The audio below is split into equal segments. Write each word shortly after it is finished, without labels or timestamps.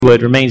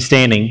Would remain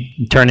standing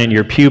and turn in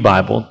your pew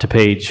Bible to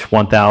page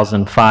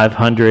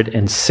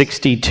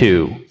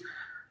 1562.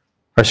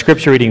 Our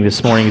scripture reading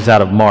this morning is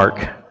out of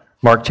Mark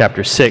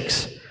chapter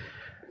 6,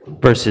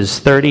 verses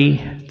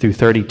 30 through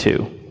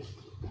 32.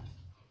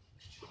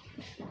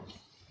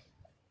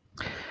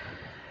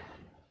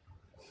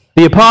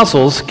 The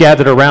apostles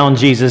gathered around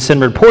Jesus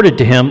and reported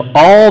to him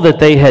all that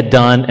they had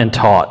done and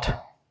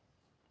taught.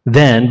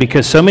 Then,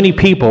 because so many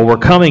people were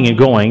coming and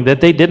going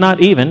that they did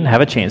not even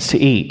have a chance to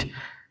eat,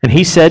 and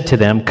he said to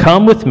them,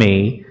 "Come with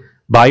me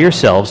by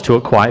yourselves to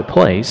a quiet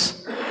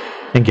place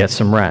and get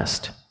some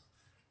rest."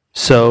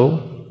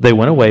 So they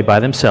went away by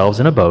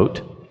themselves in a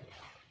boat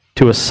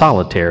to a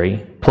solitary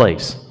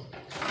place.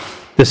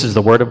 This is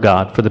the word of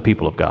God for the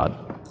people of God.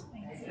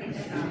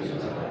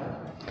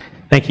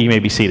 Thank you. You may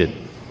be seated.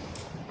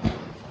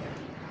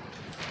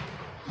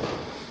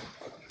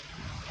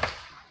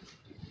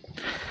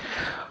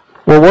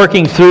 We're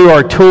working through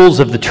our tools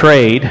of the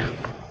trade,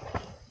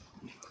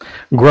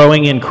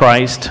 growing in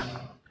Christ,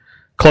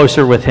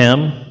 closer with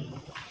Him.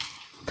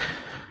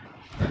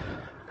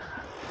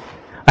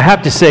 I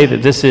have to say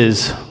that this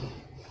is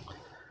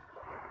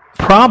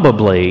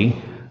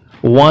probably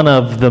one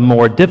of the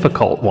more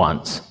difficult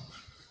ones: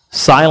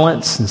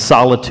 silence and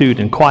solitude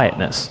and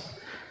quietness.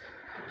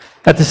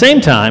 At the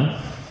same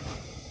time,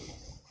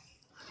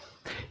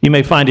 you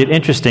may find it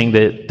interesting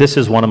that this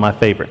is one of my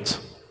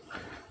favorites.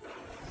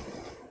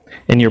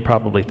 And you're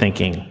probably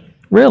thinking,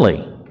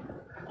 really?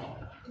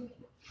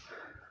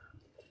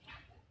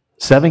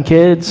 7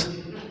 kids,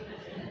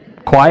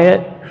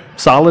 quiet,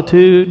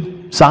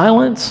 solitude,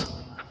 silence.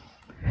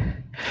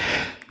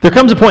 There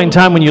comes a point in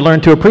time when you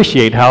learn to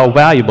appreciate how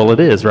valuable it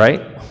is, right?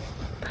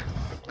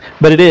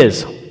 But it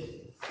is.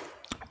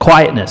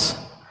 Quietness.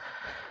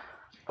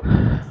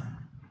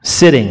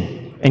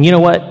 Sitting. And you know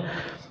what?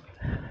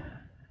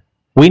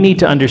 We need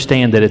to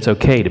understand that it's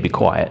okay to be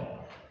quiet.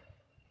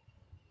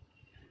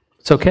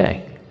 It's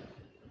okay.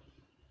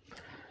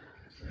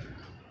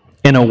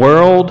 In a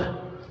world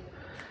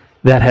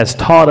that has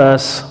taught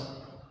us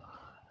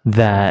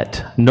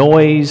that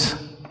noise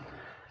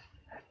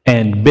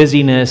and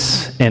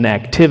busyness and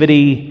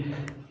activity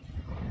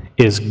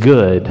is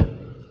good,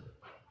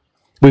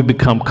 we've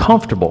become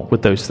comfortable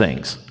with those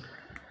things.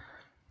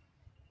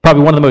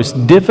 Probably one of the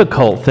most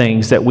difficult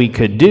things that we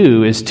could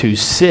do is to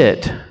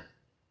sit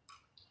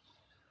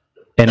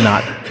and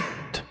not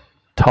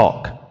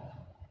talk.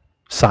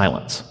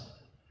 Silence.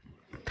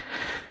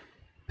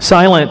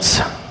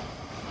 Silence,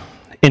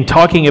 in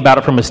talking about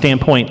it from a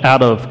standpoint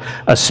out of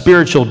a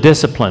spiritual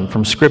discipline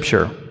from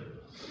Scripture,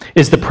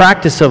 is the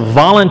practice of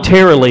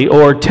voluntarily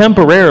or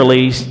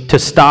temporarily to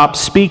stop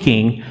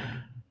speaking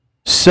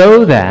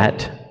so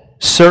that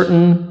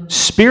certain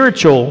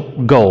spiritual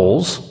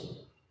goals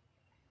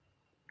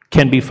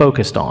can be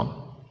focused on.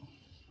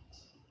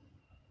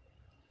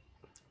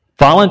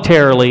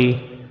 Voluntarily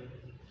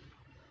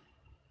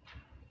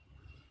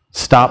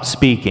stop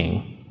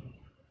speaking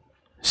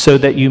so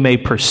that you may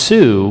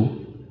pursue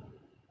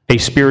a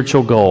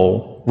spiritual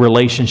goal,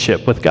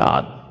 relationship with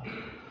God.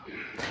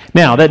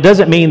 Now, that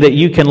doesn't mean that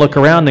you can look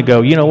around and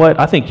go, you know what,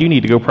 I think you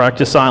need to go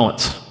practice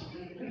silence.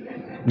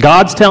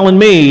 God's telling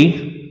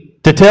me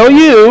to tell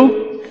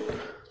you,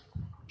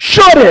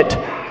 shut it!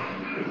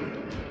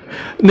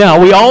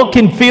 Now, we all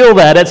can feel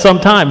that at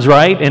some times,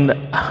 right? And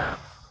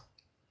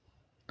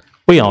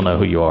we all know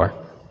who you are.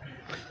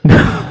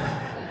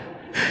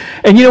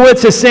 And you know what,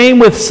 it's the same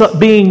with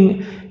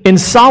being in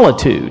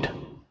solitude.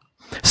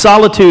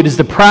 Solitude is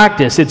the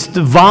practice. It's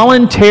the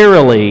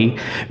voluntarily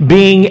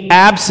being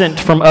absent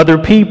from other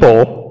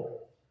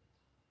people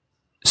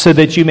so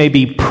that you may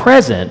be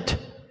present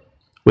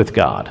with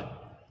God.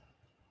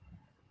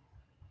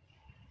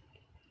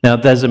 Now,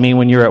 it doesn't mean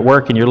when you're at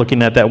work and you're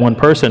looking at that one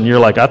person, you're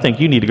like, I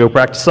think you need to go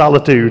practice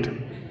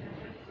solitude.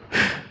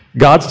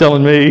 God's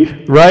telling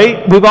me,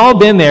 right? We've all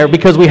been there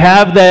because we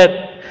have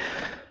that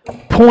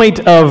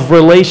point of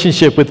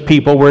relationship with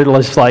people where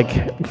it's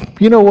like,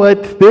 you know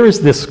what, there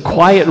is this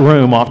quiet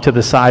room off to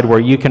the side where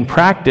you can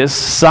practice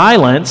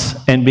silence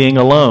and being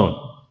alone.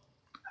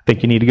 I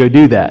think you need to go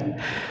do that.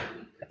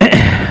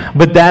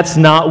 But that's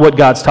not what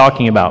God's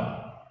talking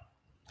about.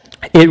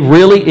 It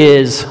really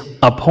is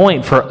a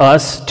point for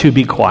us to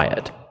be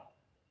quiet,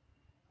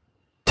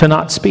 to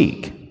not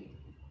speak,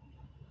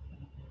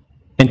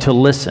 and to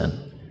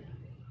listen,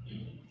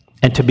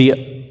 and to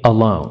be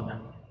alone.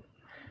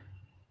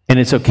 And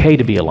it's okay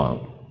to be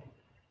alone.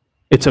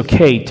 It's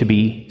okay to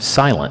be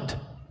silent.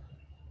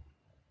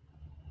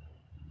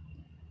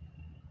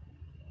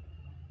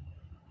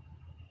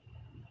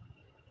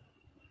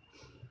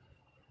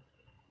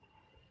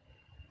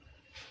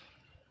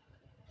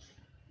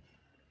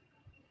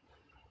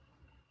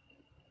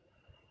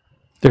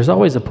 There's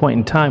always a point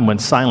in time when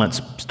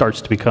silence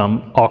starts to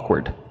become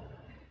awkward.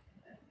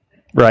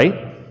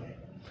 Right?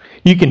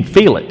 You can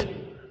feel it.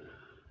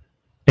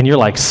 And you're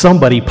like,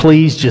 somebody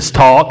please just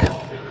talk.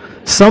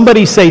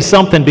 Somebody say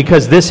something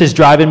because this is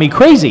driving me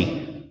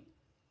crazy.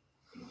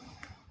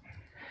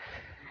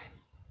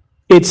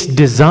 It's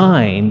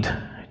designed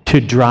to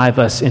drive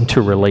us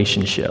into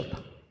relationship.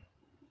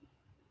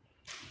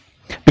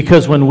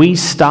 Because when we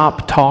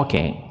stop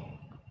talking,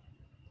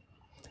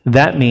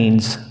 that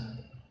means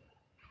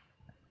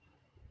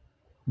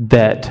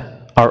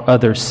that our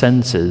other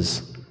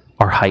senses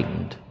are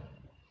heightened.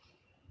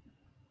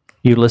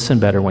 You listen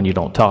better when you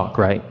don't talk,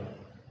 right?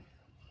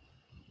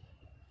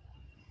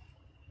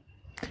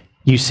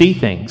 You see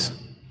things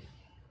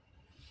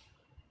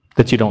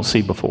that you don't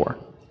see before.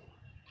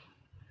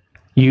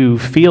 You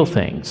feel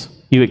things,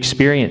 you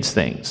experience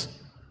things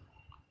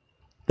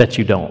that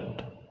you don't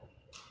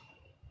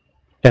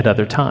at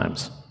other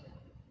times.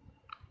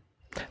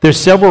 There's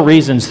several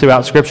reasons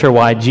throughout Scripture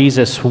why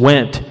Jesus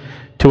went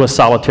to a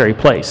solitary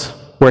place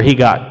where he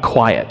got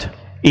quiet.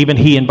 Even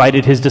he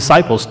invited his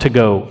disciples to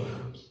go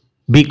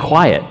be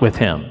quiet with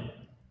him.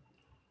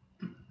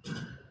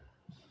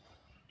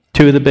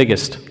 Two of the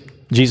biggest.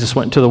 Jesus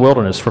went to the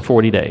wilderness for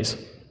 40 days.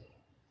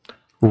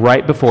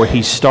 Right before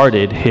he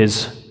started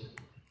his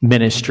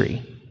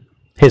ministry,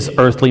 his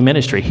earthly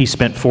ministry. He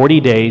spent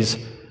 40 days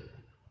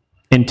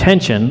in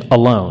tension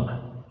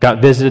alone, got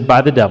visited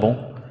by the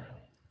devil,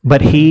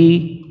 but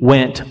he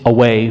went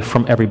away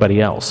from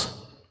everybody else.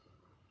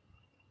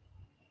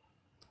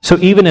 So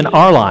even in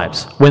our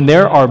lives, when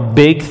there are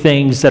big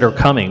things that are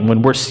coming,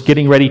 when we're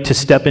getting ready to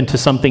step into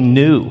something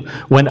new,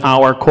 when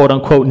our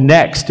quote-unquote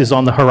next is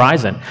on the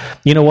horizon,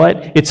 you know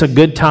what? It's a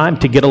good time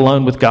to get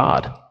alone with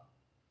God.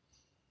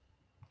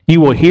 You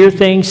will hear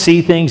things,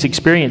 see things,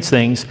 experience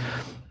things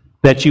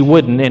that you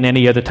wouldn't in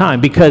any other time,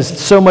 because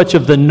so much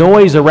of the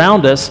noise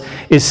around us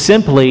is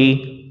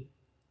simply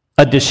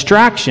a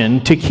distraction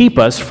to keep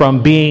us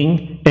from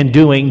being and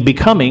doing,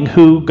 becoming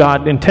who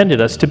God intended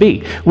us to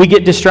be. We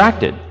get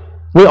distracted.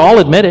 We all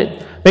admit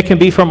it. It can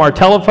be from our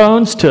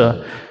telephones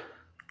to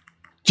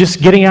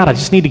just getting out. I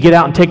just need to get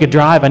out and take a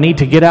drive. I need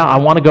to get out. I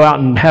want to go out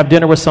and have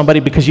dinner with somebody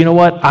because you know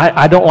what?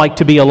 I don't like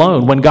to be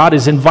alone. When God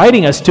is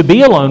inviting us to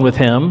be alone with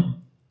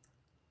Him,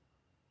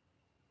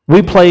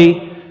 we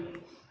play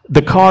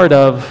the card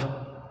of,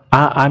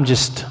 I'm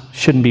just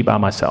shouldn't be by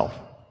myself.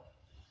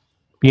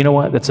 You know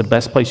what? That's the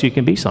best place you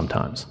can be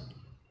sometimes.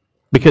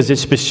 Because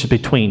it's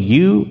between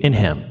you and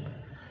Him.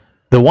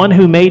 The one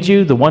who made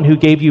you, the one who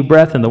gave you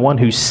breath, and the one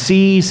who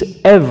sees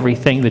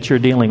everything that you're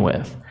dealing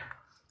with,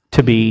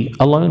 to be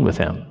alone with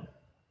Him.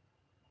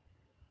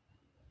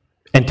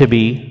 And to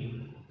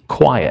be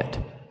quiet.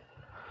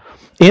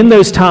 In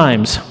those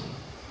times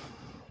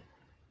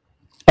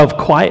of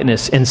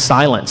quietness and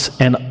silence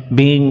and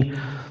being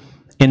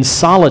in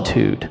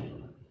solitude,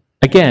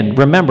 again,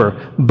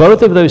 remember,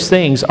 both of those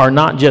things are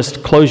not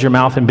just close your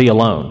mouth and be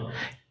alone.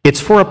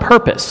 It's for a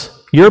purpose.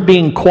 You're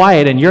being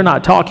quiet and you're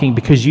not talking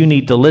because you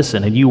need to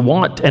listen and you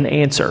want an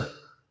answer.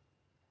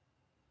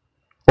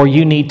 Or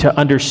you need to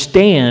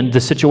understand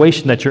the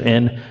situation that you're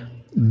in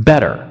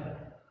better.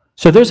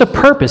 So there's a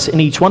purpose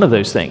in each one of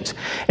those things.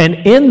 And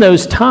in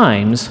those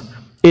times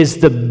is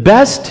the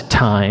best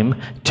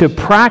time to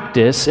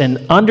practice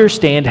and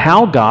understand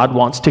how God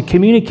wants to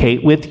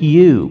communicate with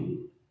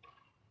you.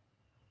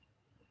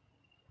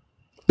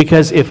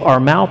 Because if our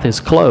mouth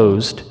is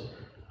closed,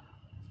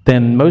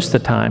 then most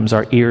of the times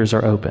our ears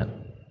are open.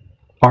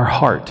 Our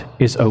heart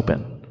is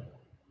open.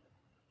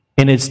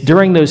 And it's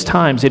during those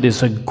times, it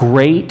is a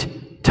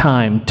great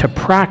time to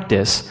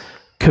practice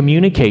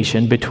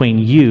communication between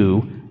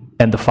you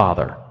and the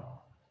Father.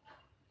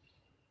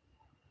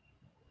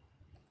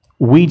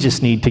 We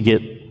just need to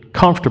get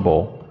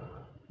comfortable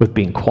with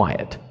being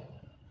quiet.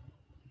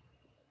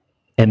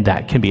 And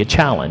that can be a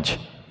challenge.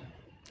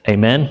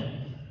 Amen?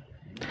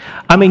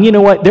 I mean, you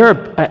know what? There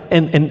are,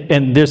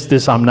 and there's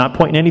this, I'm not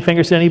pointing any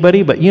fingers to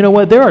anybody, but you know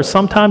what? There are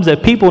some times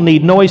that people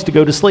need noise to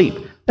go to sleep.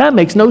 That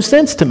makes no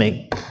sense to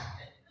me.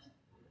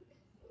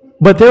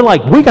 But they're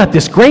like, we got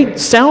this great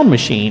sound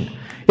machine.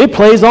 It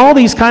plays all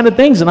these kind of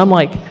things. And I'm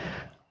like,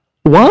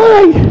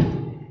 why?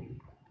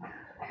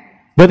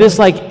 But it's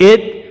like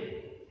it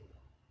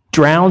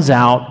drowns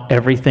out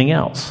everything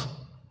else.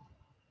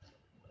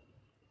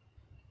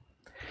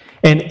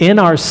 And in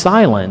our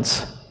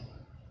silence,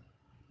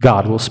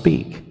 God will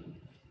speak.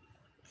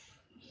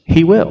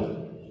 He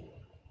will.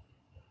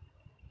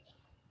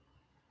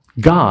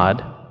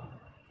 God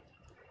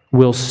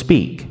will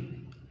speak.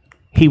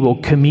 He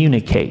will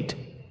communicate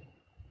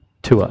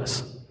to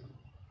us.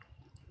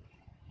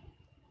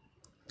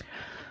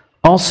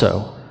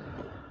 Also,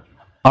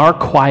 our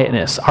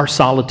quietness, our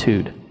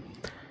solitude,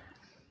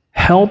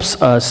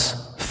 helps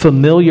us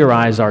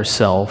familiarize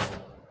ourselves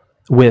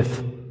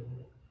with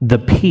the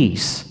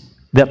peace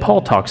that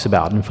Paul talks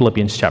about in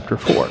Philippians chapter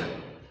 4.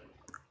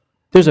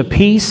 There's a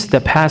peace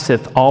that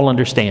passeth all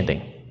understanding.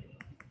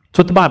 That's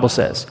what the Bible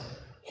says.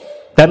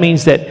 That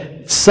means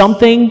that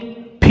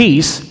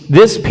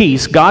this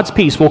peace, God's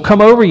peace, will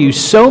come over you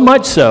so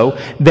much so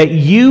that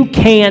you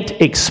can't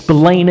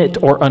explain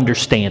it or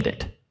understand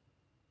it.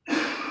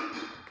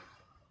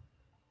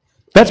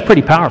 That's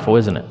pretty powerful,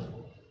 isn't it?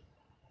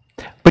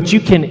 But you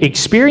can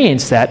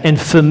experience that and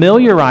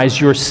familiarize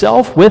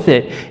yourself with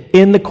it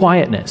in the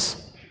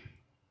quietness,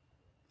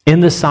 in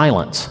the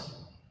silence.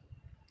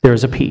 There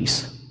is a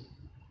peace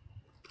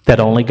that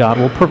only God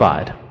will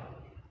provide.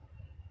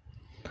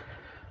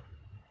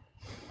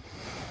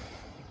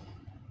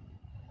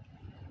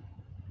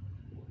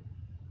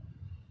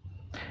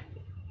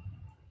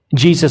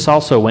 Jesus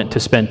also went to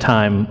spend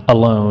time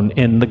alone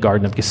in the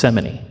Garden of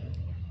Gethsemane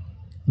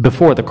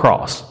before the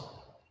cross,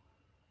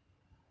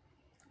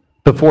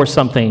 before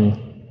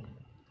something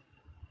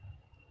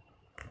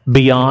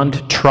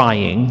beyond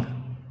trying,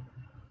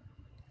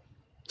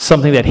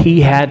 something that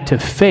he had to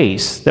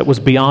face that was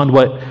beyond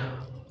what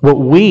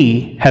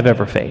we have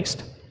ever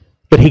faced.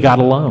 But he got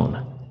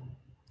alone.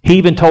 He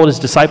even told his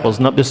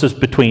disciples, no, this is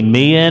between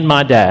me and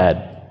my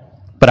dad,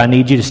 but I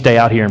need you to stay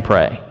out here and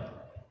pray.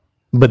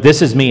 But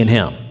this is me and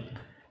him,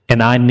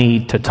 and I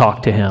need to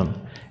talk to him,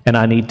 and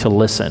I need to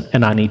listen,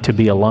 and I need to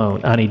be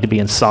alone. I need to be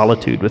in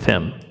solitude with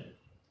him.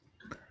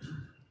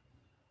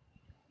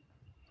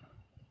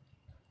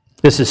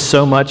 This is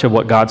so much of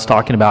what God's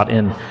talking about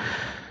in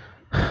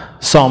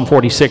Psalm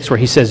 46, where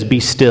he says, be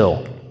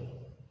still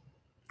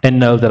and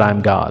know that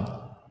I'm God.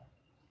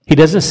 He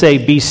doesn't say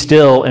be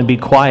still and be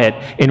quiet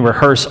and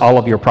rehearse all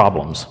of your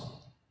problems.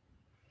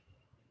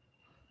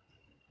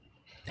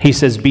 He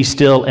says be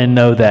still and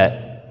know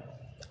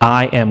that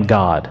I am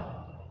God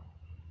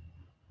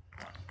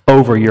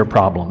over your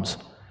problems,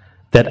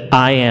 that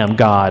I am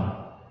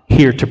God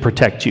here to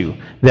protect you,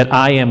 that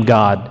I am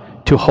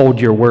God to hold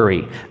your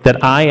worry,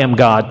 that I am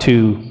God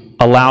to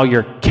allow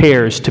your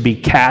cares to be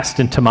cast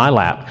into my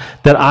lap,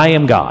 that I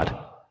am God.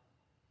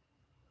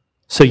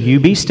 So you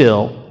be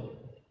still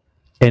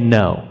and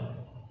know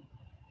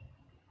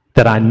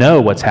that I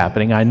know what's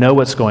happening, I know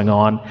what's going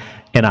on,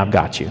 and I've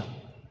got you.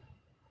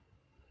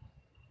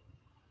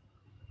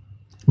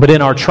 But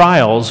in our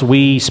trials,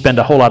 we spend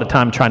a whole lot of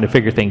time trying to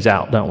figure things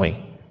out, don't we?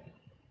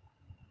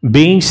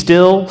 Being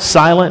still,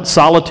 silent,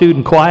 solitude,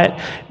 and quiet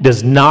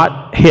does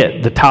not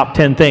hit the top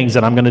 10 things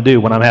that I'm going to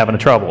do when I'm having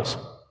troubles.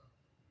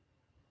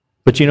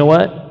 But you know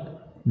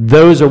what?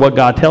 Those are what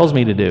God tells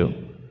me to do.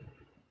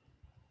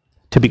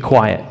 To be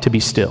quiet, to be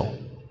still,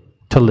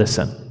 to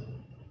listen.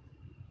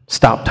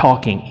 Stop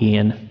talking,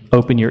 Ian.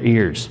 Open your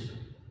ears.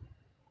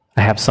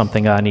 I have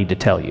something I need to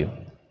tell you.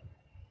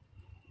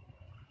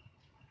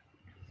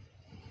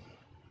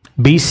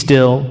 Be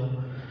still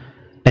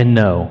and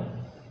know.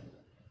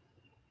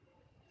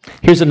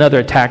 Here's another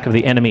attack of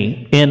the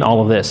enemy in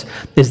all of this,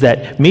 is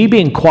that me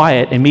being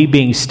quiet and me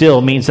being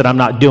still means that I'm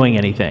not doing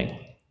anything.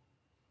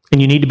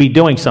 And you need to be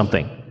doing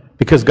something,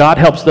 because God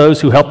helps those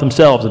who help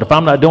themselves. And if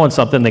I'm not doing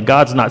something, then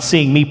God's not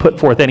seeing me put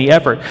forth any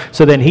effort.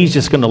 So then he's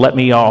just going to let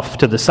me off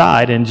to the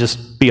side and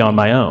just be on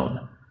my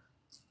own.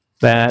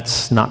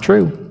 That's not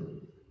true.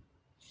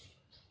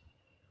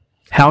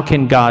 How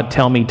can God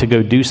tell me to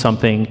go do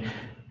something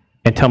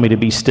and tell me to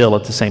be still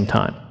at the same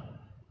time?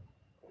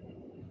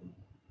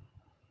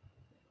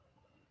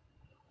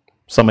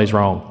 Somebody's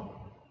wrong.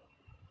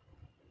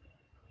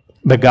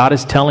 But God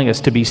is telling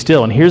us to be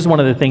still. And here's one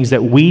of the things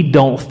that we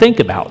don't think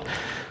about.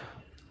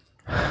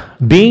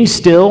 Being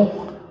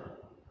still,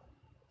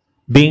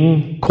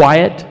 being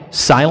quiet,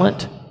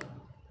 silent,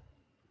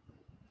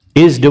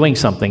 is doing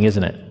something,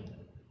 isn't it?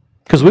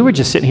 Because we were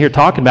just sitting here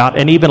talking about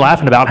and even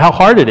laughing about how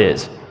hard it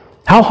is.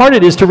 How hard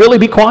it is to really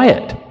be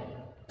quiet.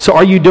 So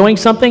are you doing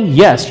something?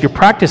 Yes, you're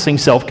practicing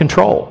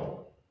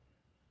self-control.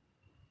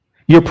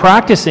 You're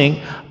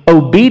practicing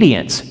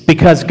obedience,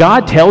 because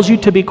God tells you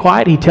to be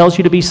quiet. He tells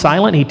you to be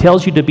silent. He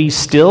tells you to be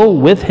still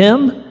with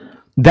him.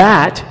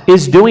 That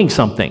is doing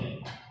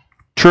something.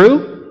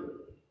 True?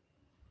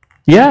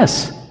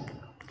 Yes.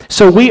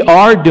 So we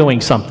are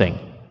doing something.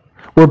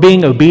 We're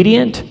being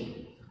obedient.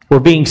 We're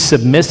being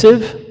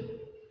submissive.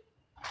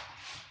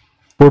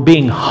 We're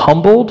being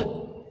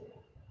humbled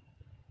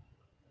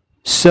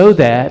so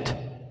that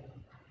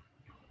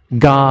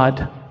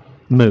God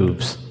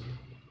moves.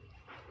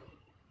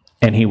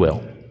 And he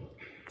will.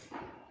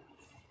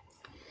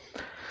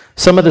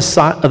 Some of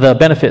the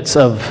benefits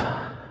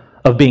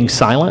of being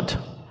silent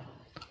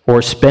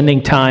or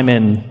spending time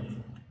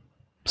in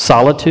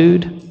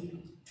solitude,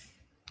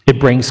 it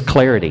brings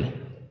clarity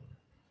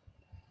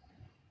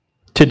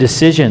to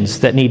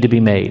decisions that need to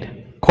be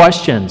made,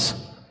 questions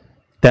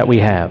that we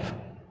have.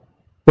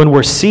 When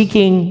we're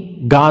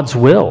seeking God's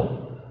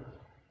will,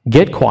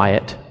 get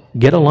quiet,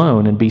 get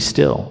alone, and be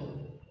still.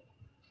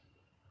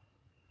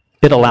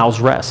 It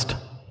allows rest.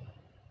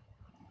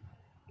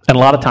 And a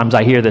lot of times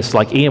I hear this,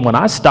 like, Ian, when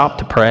I stop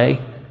to pray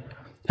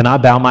and I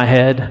bow my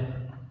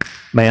head,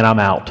 man, I'm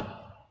out.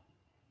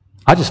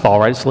 I just fall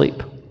right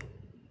asleep.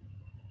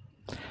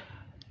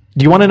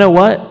 Do you want to know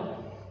what?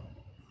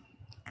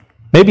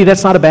 Maybe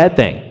that's not a bad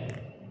thing.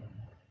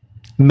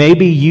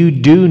 Maybe you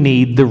do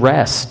need the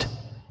rest.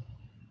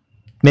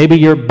 Maybe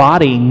your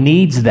body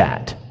needs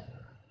that.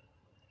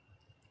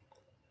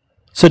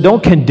 So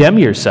don't condemn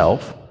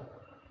yourself.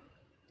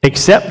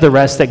 Accept the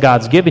rest that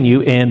God's given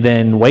you and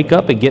then wake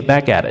up and get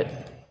back at it.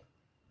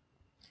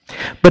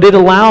 But it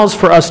allows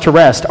for us to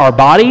rest our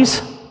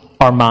bodies,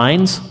 our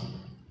minds,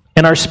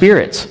 and our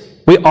spirits.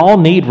 We all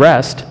need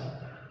rest.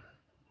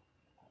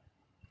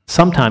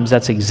 Sometimes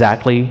that's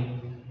exactly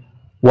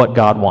what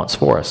God wants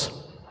for us.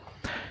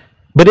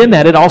 But in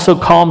that, it also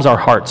calms our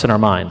hearts and our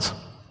minds.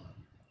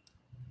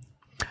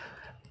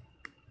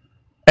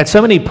 At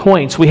so many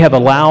points, we have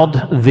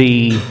allowed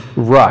the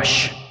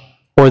rush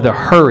or the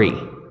hurry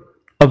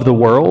of the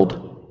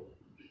world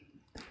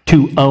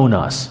to own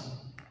us.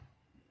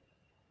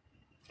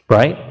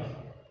 Right?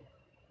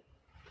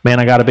 Man,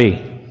 I got to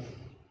be.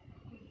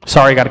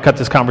 Sorry, I got to cut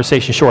this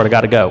conversation short. I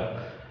got to go.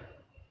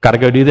 Got to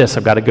go do this.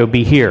 I've got to go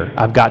be here.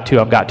 I've got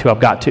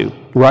to.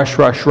 Rush,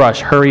 rush,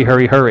 rush. Hurry,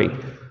 hurry, hurry.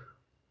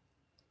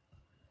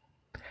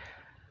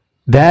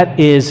 That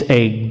is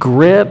a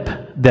grip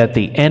that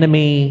the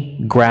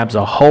enemy grabs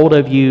a hold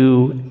of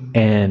you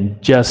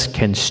and just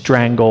can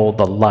strangle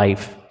the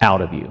life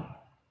out of you.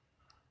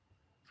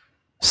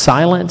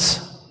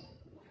 Silence,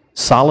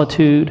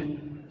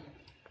 solitude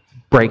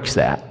breaks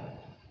that.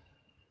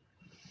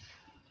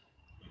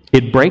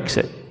 It breaks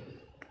it.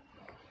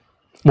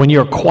 When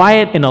you're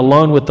quiet and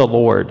alone with the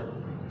Lord,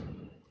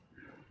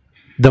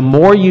 the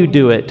more you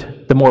do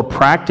it, the more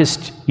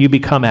practiced you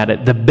become at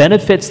it, the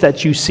benefits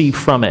that you see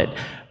from it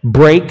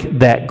break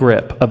that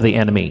grip of the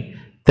enemy.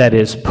 That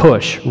is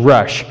push,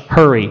 rush,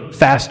 hurry,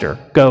 faster,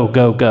 go,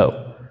 go,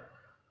 go.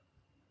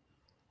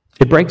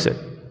 It breaks it.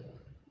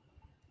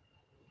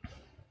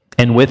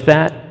 And with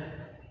that,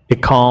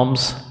 it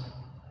calms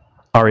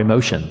our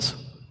emotions.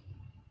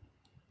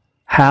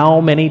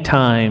 How many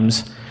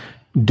times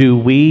do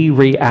we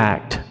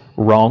react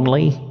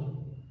wrongly?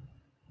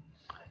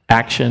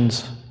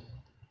 Actions,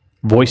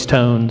 voice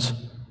tones,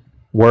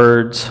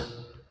 words,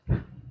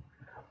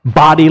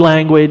 body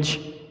language.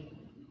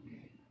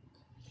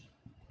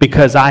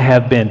 Because I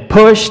have been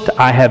pushed,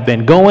 I have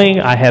been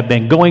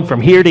going from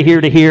here to here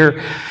to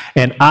here,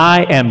 and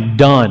I am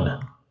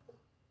done.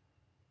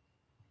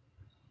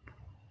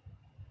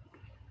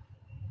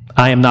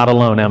 I am not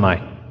alone, am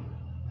I?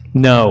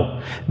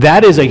 No.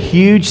 That is a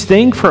huge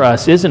thing for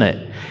us, isn't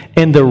it?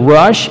 And the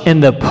rush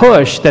and the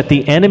push that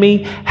the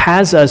enemy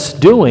has us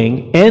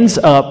doing ends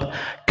up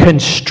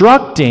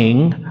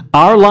constructing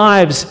our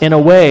lives in a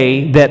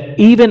way that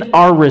even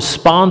our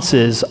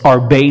responses are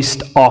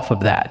based off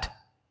of that.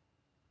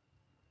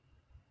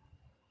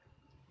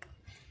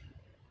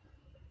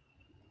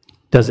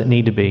 Does it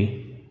need to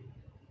be?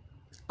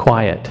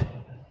 Quiet.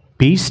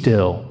 Be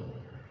still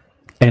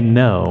and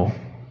know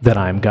that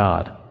I'm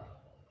God.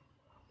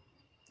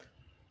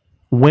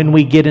 When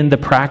we get in the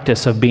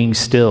practice of being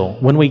still,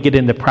 when we get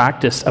in the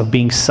practice of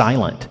being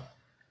silent,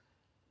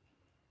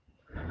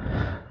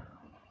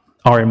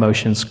 our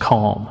emotions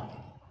calm.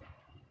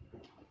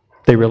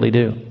 They really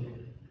do.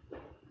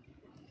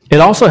 It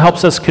also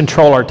helps us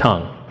control our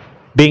tongue.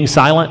 Being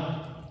silent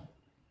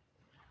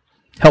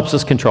helps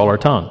us control our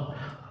tongue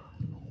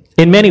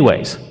in many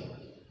ways.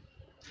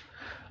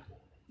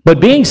 But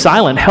being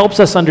silent helps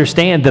us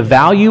understand the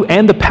value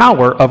and the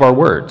power of our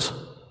words.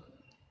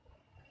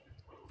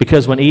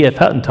 Because when E.F.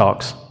 Hutton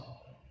talks,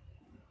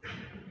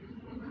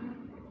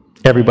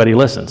 everybody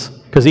listens.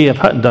 Because E.F.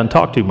 Hutton doesn't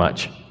talk too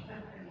much.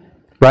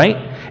 Right?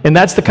 And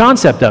that's the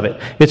concept of it.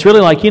 It's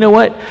really like, you know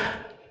what?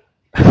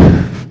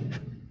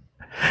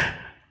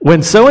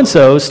 When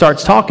so-and-so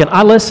starts talking,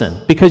 I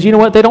listen. Because you know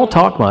what? They don't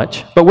talk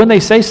much. But when they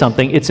say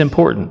something, it's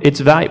important. It's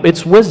valuable.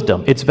 It's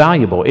wisdom. It's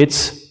valuable.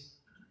 It's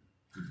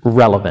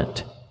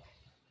relevant.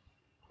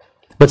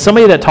 But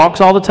somebody that talks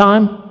all the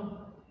time,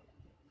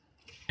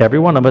 every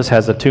one of us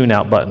has a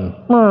tune-out button.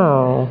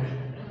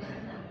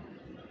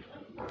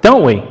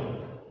 Don't we?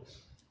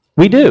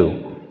 We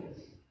do.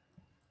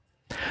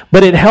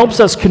 But it helps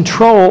us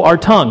control our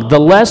tongue. The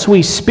less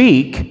we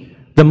speak,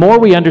 the more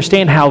we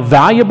understand how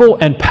valuable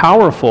and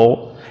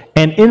powerful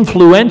and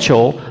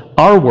influential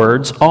our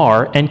words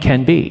are and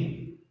can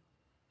be.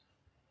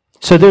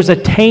 So there's a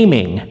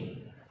taming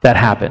that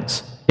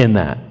happens in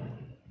that.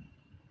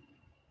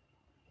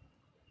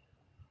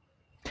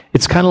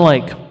 It's kind of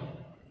like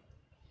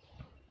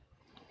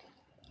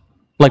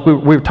we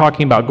were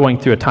talking about going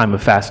through a time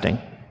of fasting.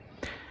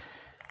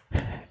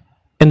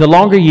 And the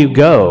longer you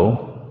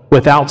go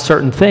without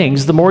certain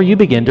things, the more you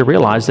begin to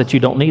realize that you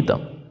don't need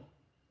them.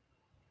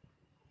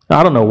 Now,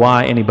 I don't know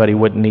why anybody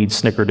wouldn't need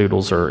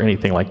snickerdoodles or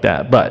anything like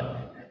that,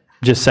 but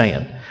just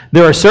saying.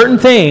 There are certain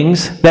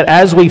things that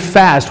as we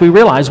fast, we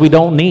realize we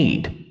don't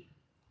need.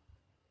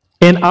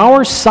 And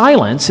our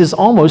silence is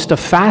almost a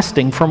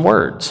fasting from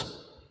words.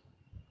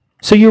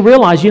 So you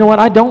realize, you know what,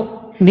 I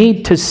don't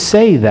need to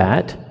say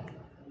that.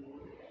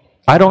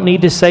 I don't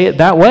need to say it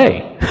that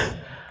way.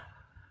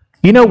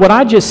 You know, what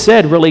I just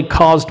said really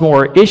caused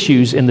more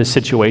issues in the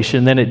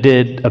situation than it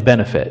did a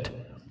benefit.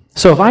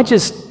 So if I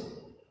just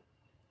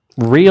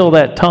reel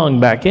that tongue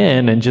back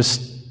in and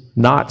just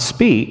not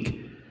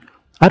speak,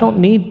 I don't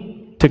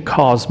need to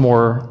cause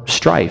more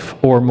strife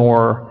or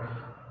more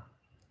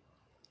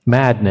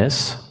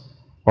madness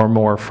or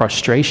more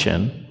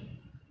frustration,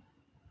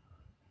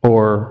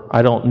 or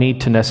I don't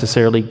need to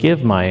necessarily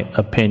give my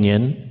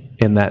opinion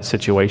in that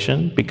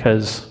situation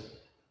because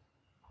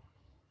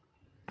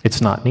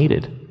it's not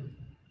needed.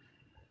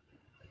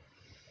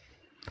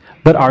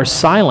 But our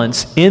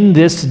silence in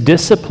this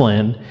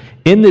discipline,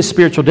 in this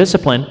spiritual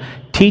discipline,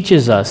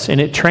 teaches us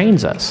and it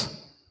trains us.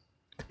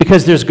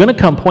 Because there's going to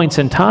come points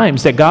and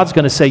times that God's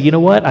going to say, you know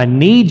what, I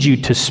need you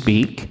to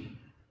speak.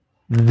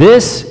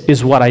 This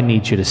is what I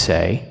need you to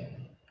say.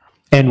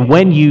 And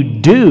when you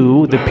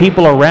do, the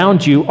people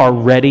around you are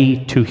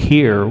ready to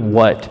hear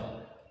what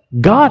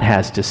God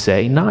has to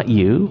say, not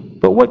you,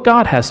 but what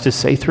God has to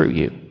say through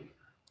you.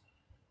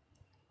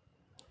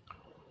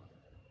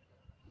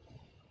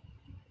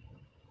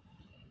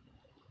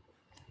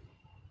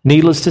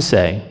 Needless to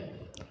say,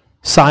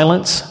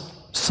 silence,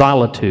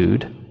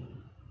 solitude,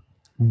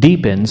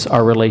 deepens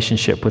our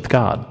relationship with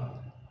God.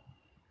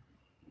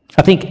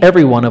 I think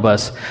every one of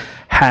us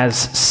has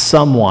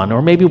someone,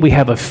 or maybe we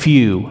have a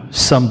few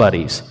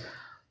somebodies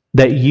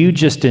that you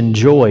just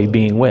enjoy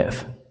being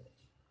with.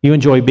 You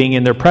enjoy being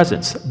in their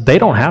presence. They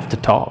don't have to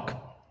talk.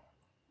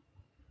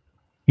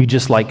 You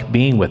just like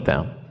being with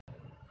them.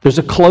 There's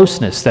a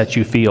closeness that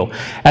you feel.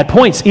 At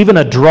points, even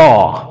a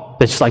draw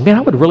that's just like, man,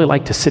 I would really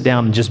like to sit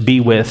down and just be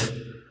with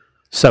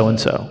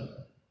so-and-so.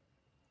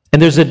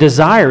 And there's a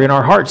desire in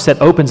our hearts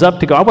that opens up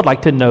to go, I would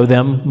like to know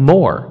them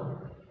more.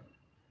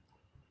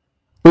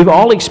 We've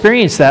all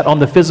experienced that on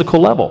the physical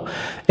level.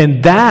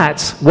 And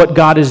that's what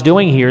God is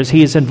doing here, is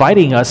He is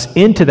inviting us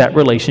into that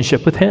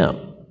relationship with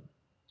Him.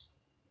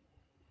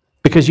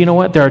 Because you know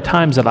what? There are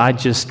times that I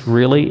just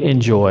really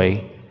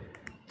enjoy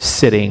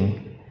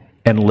sitting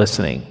and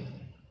listening.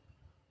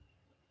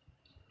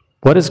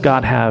 What does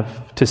God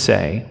have to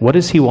say? What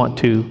does He want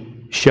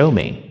to show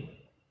me?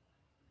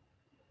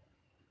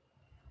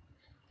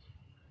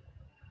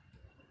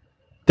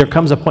 There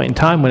comes a point in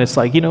time when it's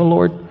like, you know,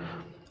 Lord,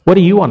 what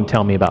do you want to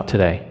tell me about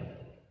today?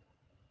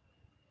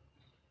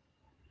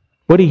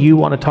 What do you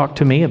want to talk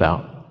to me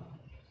about?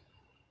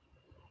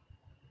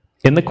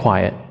 In the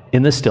quiet,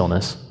 in the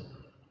stillness,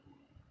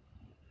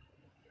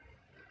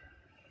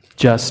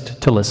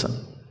 just to listen,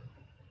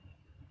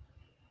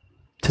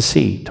 to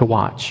see, to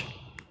watch.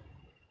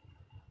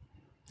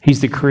 He's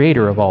the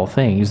creator of all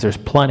things. There's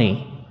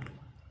plenty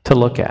to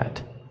look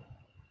at.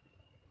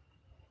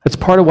 That's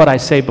part of what I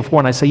say before,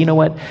 and I say, you know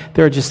what?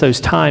 There are just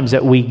those times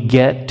that we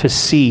get to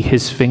see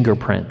His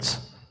fingerprints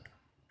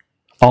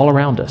all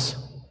around us.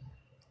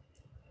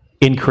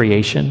 In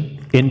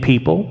creation, in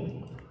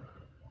people,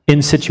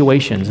 in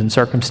situations and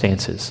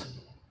circumstances.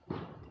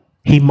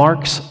 He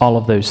marks all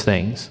of those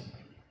things.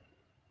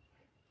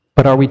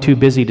 But are we too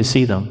busy to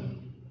see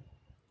them?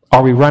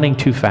 Are we running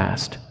too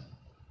fast?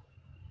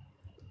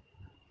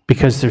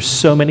 Because there's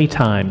so many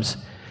times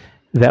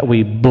that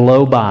we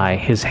blow by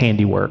His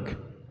handiwork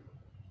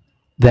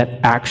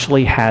that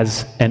actually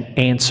has an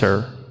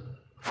answer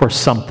for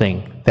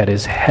something that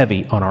is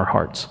heavy on our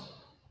hearts.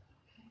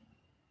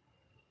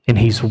 And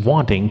He's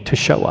wanting to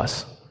show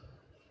us.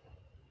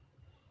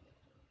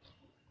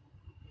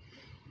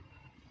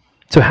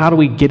 So how do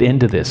we get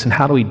into this, and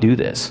how do we do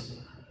this?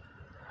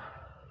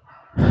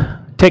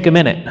 Take a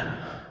minute.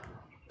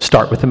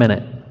 Start with a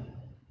minute.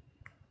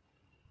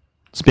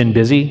 It's been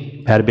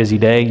busy, had a busy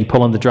day, you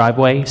pull in the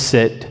driveway,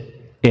 sit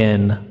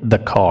in the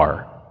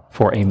car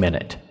for a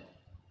minute.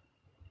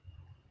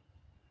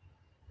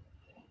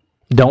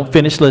 Don't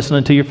finish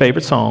listening to your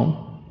favorite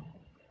song.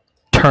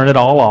 Turn it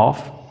all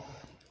off.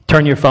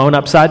 Turn your phone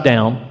upside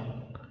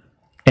down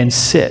and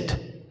sit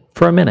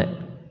for a minute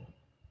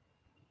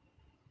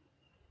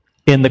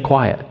in the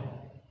quiet.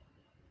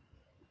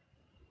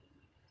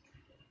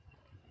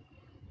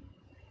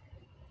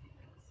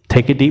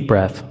 Take a deep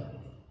breath.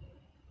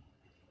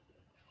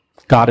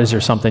 God, is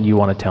there something you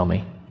want to tell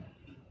me?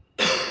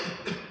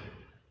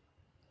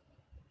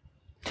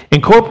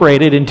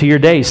 Incorporate it into your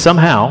day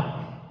somehow.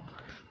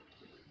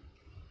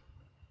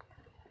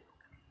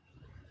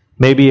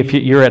 Maybe if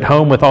you're at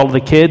home with all of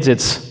the kids,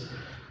 it's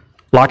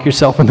lock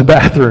yourself in the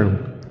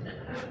bathroom.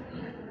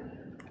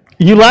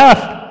 You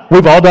laugh.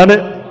 We've all done it,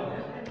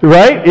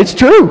 right? It's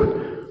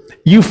true.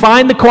 You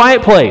find the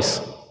quiet place.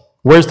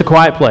 Where's the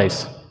quiet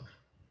place?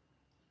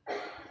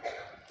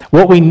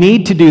 What we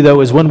need to do,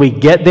 though, is when we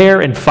get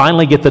there and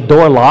finally get the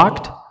door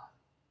locked,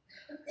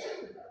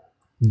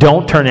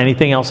 don't turn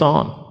anything else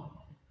on.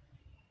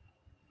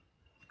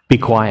 Be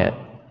quiet.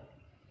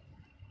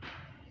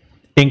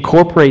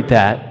 Incorporate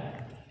that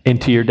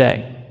into your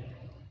day.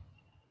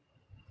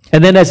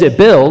 And then as it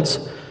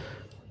builds,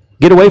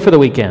 get away for the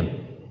weekend.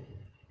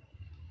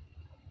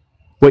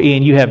 Well,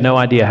 Ian, you have no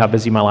idea how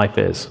busy my life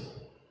is.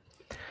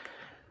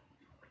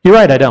 You're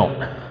right, I don't.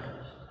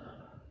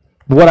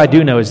 But what I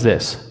do know is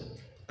this.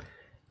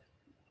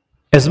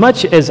 As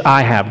much as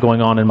I have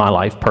going on in my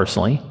life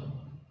personally,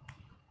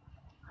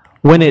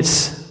 when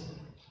it's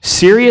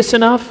serious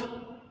enough,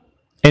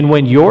 and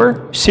when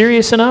you're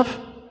serious enough,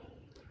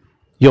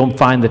 you'll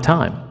find the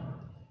time.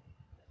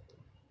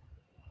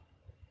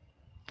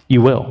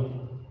 You will.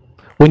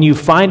 When you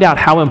find out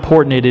how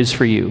important it is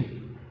for you,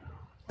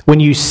 when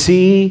you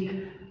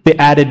see the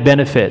added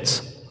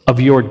benefits of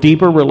your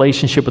deeper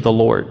relationship with the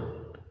Lord,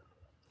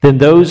 then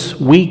those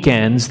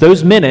weekends,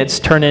 those minutes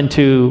turn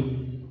into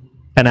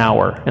an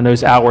hour, and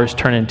those hours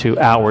turn into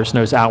hours, and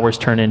those hours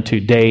turn into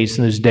days,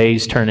 and those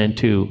days turn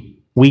into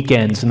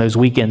weekends, and those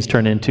weekends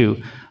turn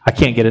into, I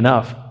can't get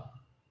enough.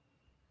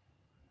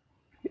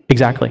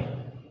 Exactly.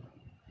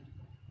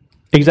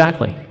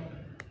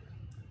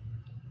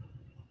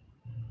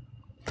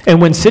 And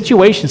when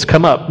situations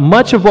come up,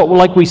 much of what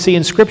like we see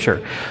in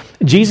Scripture,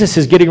 Jesus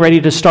is getting ready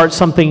to start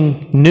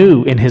something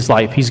new in his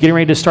life. He's getting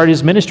ready to start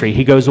his ministry.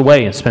 He goes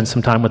away and spends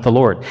some time with the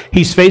Lord.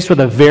 He's faced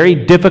with a very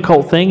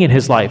difficult thing in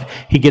his life.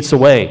 He gets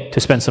away to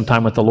spend some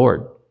time with the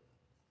Lord.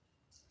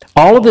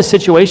 All of the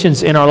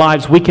situations in our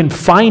lives, we can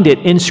find it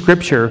in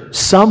Scripture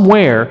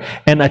somewhere,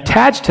 and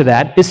attached to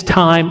that is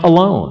time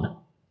alone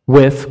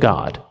with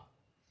God.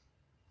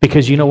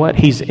 Because you know what?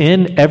 He's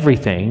in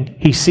everything.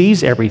 He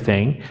sees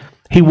everything.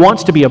 He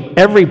wants to be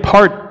every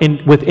part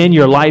within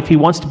your life. He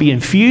wants to be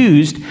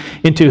infused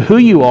into who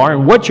you are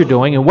and what you're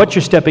doing and what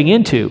you're stepping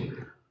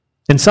into.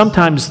 And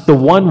sometimes the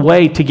one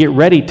way to get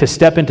ready to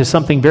step into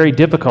something very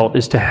difficult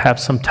is to have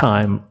some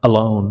time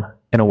alone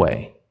and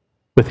away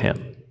with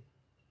Him.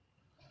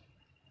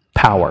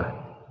 Power.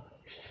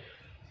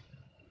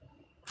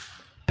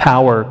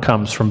 Power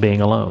comes from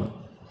being alone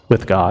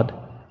with God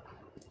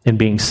and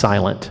being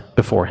silent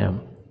before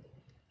Him.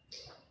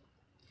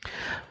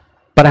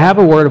 But I have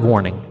a word of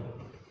warning.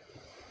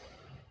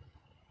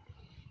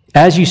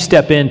 As you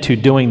step into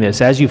doing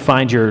this, as you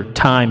find your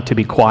time to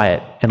be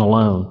quiet and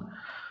alone,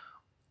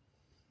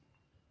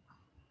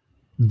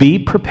 be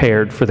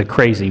prepared for the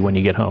crazy when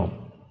you get home.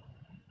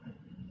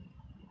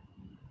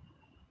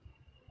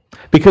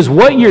 Because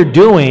what you're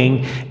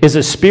doing is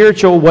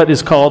what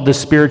is called the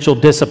spiritual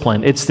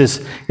discipline. It's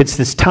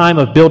this time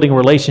of building a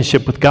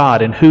relationship with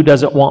God, and who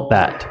doesn't want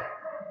that?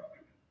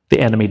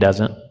 The enemy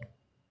doesn't.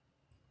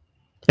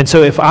 And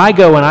so if I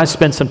go and I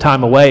spend some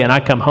time away and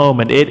I come home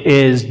and it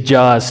is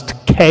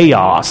just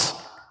chaos,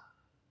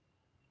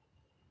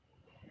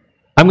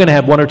 I'm going to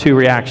have one or two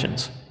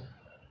reactions.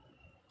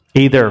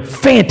 Either,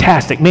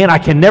 fantastic, man, I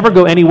can never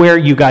go anywhere.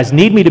 You guys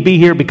need me to be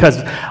here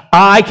because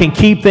I can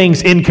keep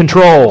things in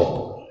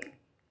control.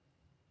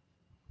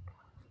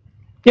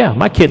 Yeah,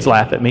 my kids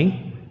laugh at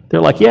me. They're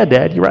like, yeah,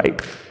 Dad, you're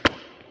right.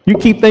 You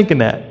keep thinking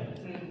that.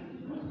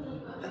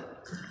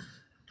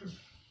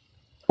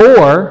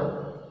 Or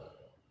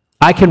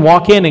I can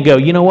walk in and go,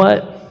 you know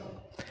what?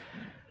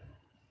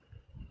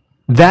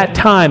 That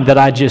time that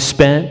I just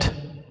spent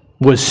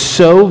was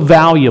so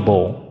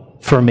valuable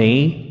for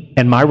me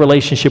and my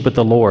relationship with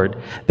the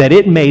Lord that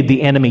it made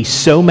the enemy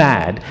so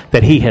mad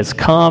that he has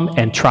come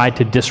and tried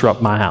to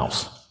disrupt my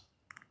house.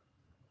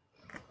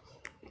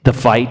 The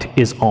fight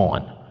is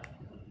on.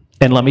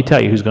 And let me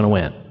tell you who's going to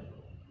win.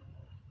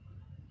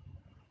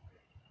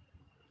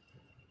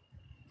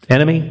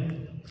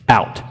 Enemy,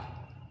 out.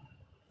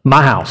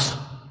 My house.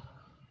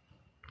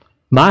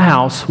 My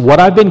house, what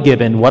I've been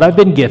given, what I've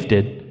been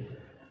gifted,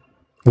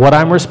 what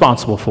I'm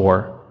responsible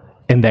for,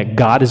 and that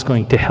God is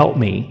going to help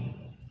me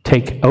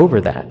take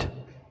over that.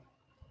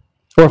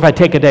 Or if I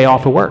take a day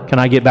off of work and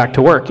I get back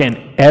to work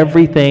and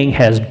everything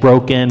has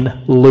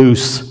broken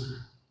loose.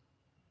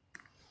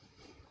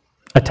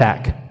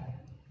 Attack.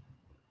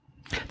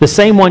 The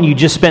same one you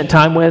just spent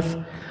time with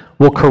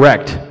will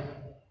correct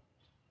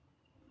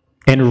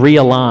and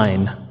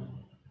realign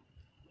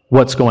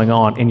what's going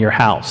on in your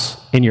house,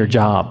 in your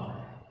job,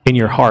 in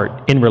your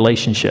heart, in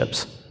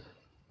relationships.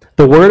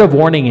 The word of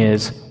warning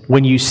is,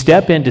 when you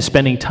step into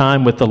spending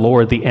time with the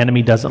Lord, the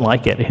enemy doesn't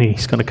like it, and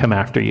he's going to come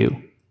after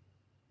you.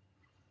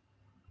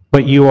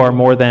 But you are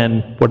more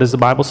than, what does the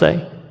Bible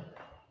say?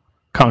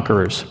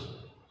 Conquerors.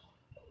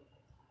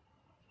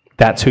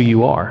 That's who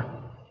you are.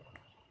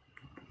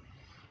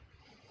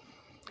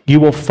 You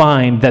will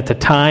find that the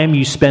time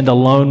you spend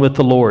alone with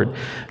the Lord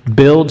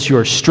builds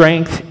your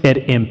strength,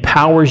 it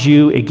empowers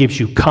you, it gives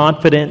you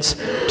confidence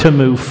to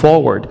move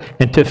forward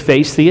and to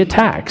face the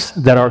attacks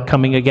that are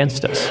coming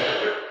against us.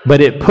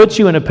 But it puts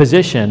you in a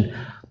position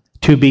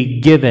to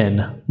be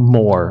given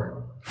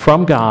more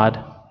from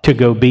God to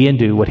go be and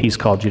do what He's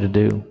called you to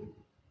do.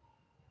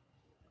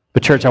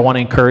 But church, I want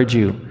to encourage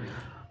you,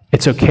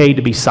 it's okay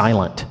to be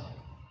silent.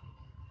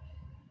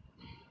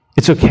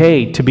 It's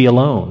okay to be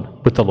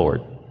alone with the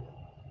Lord.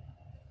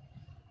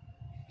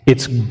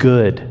 It's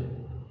good.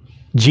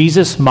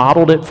 Jesus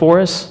modeled it for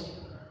us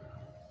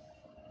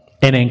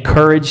and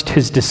encouraged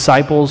His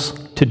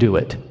disciples to do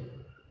it.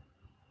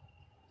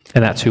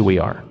 And that's who we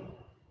are.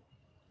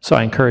 So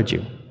I encourage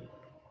you,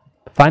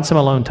 find some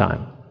alone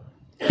time.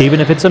 Even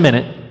if it's a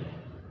minute,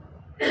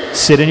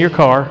 sit in your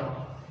car.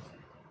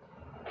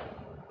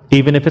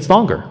 Even if it's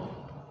longer.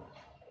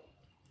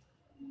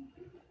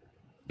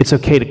 It's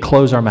okay to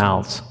close our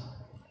mouths,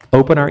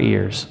 open our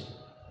ears,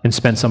 and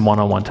spend some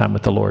one-on-one time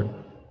with the Lord.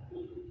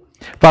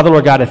 Father,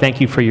 Lord God, I thank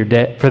you for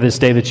this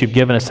day that you've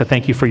given us. I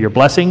thank you for your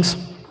blessings,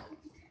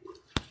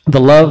 the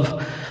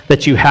love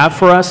that you have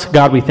for us.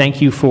 God, we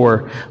thank you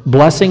for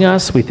blessing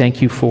us. We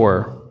thank you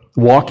for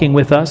walking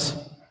with us.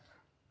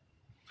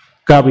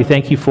 God, we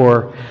thank you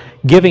for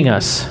giving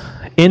us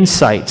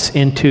insights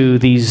into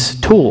these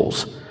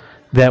tools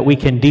that we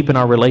can deepen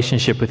our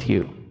relationship with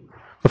you.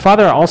 But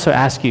Father, I also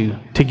ask you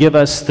to give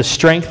us the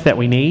strength that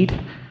we need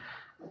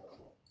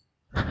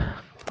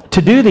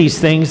to do these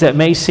things that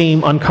may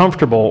seem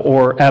uncomfortable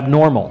or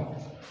abnormal.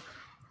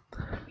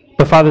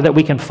 But Father, that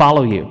we can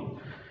follow you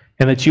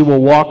and that you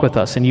will walk with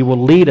us and you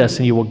will lead us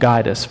and you will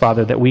guide us,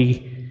 Father, that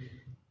we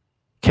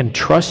can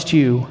trust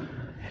you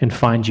and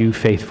find you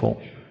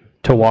faithful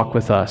to walk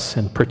with us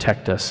and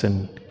protect us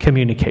and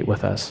communicate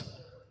with us.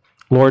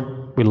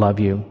 Lord, we love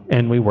you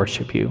and we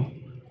worship you.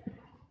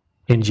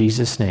 In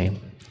Jesus' name,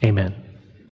 amen.